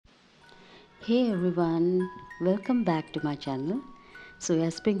Hey everyone, welcome back to my channel. So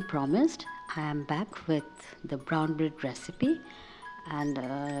as being promised, I am back with the brown bread recipe, and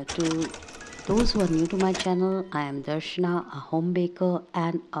to those who are new to my channel, I am Darshana, a home baker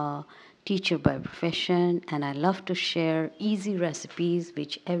and a teacher by profession, and I love to share easy recipes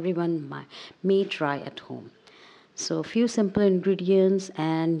which everyone may try at home. So a few simple ingredients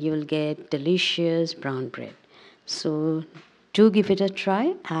and you will get delicious brown bread. So do give it a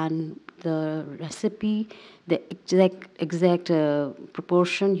try, and the recipe, the exact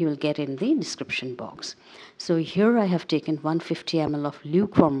proportion you will get in the description box. So here I have taken 150 ml of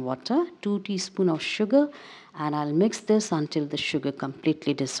lukewarm water, 2 teaspoons of sugar, and I'll mix this until the sugar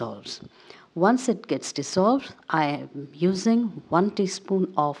completely dissolves. Once it gets dissolved, I am using 1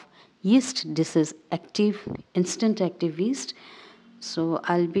 teaspoon of yeast. This is instant active yeast. So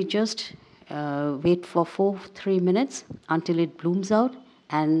I'll be just wait for 3 minutes until it blooms out,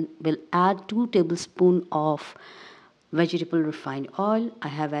 and will add 2 tablespoons of vegetable refined oil. I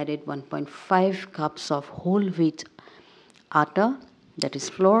have added 1.5 cups of whole wheat atta, that is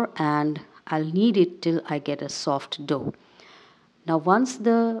flour, and I'll knead it till I get a soft dough. Now once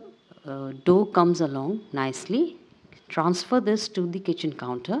the dough comes along nicely, transfer this to the kitchen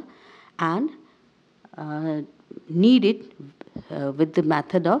counter and uh, knead it with the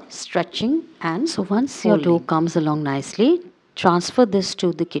method of stretching and so once your dough comes along nicely, transfer this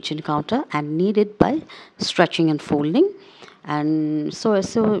to the kitchen counter and knead it by stretching and folding. And so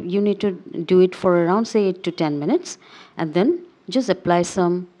you need to do it for around say 8 to 10 minutes, and then just apply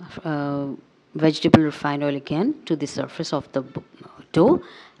some vegetable refined oil again to the surface of the dough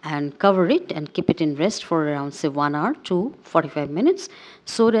and cover it and keep it in rest for around say 1 hour to 45 minutes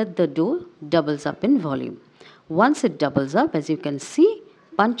so that the dough doubles up in volume. Once it doubles up, as you can see,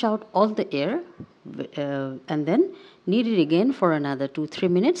 punch out all the air and then knead it again for another 2-3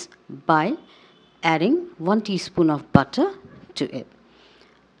 minutes by adding 1 teaspoon of butter to it.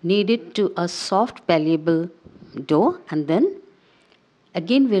 Knead it to a soft palleable dough, and then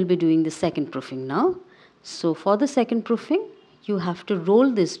again we'll be doing the second proofing now. So for the second proofing, you have to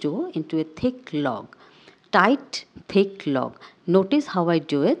roll this dough into a thick log, tight thick log. Notice how I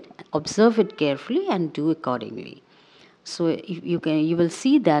do it, observe it carefully and do accordingly. So you will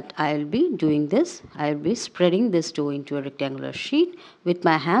see that I'll be doing this. I'll be spreading this dough into a rectangular sheet with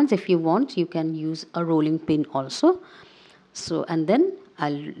my hands. If you want, you can use a rolling pin also. So and then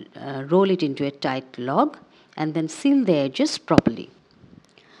I'll roll it into a tight log and then seal the edges properly.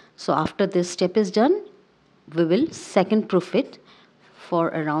 So after this step is done, we will second proof it for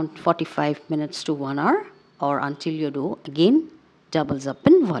around 45 minutes to 1 hour, or until your dough again doubles up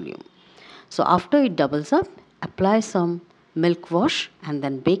in volume. So after it doubles up, apply some milk wash and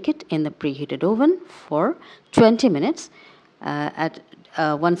then bake it in the preheated oven for 20 minutes at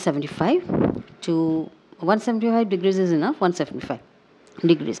 175 to 175 degrees is enough. 175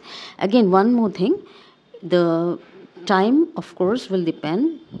 degrees. Again, one more thing, the time of course will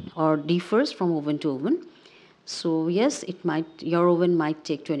depend or differs from oven to oven. So yes, your oven might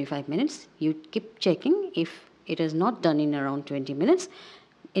take 25 minutes. You keep checking. If it is not done in around 20 minutes,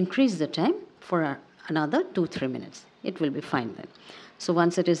 increase the time for another 2-3 minutes. It will be fine then. So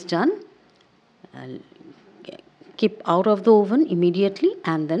once it is done, keep out of the oven immediately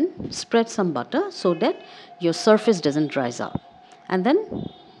and then spread some butter so that your surface doesn't dries out, and then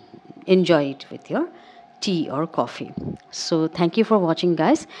enjoy it with your tea or coffee. So thank you for watching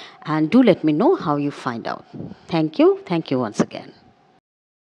guys, and do let me know how you find out. Thank you once again.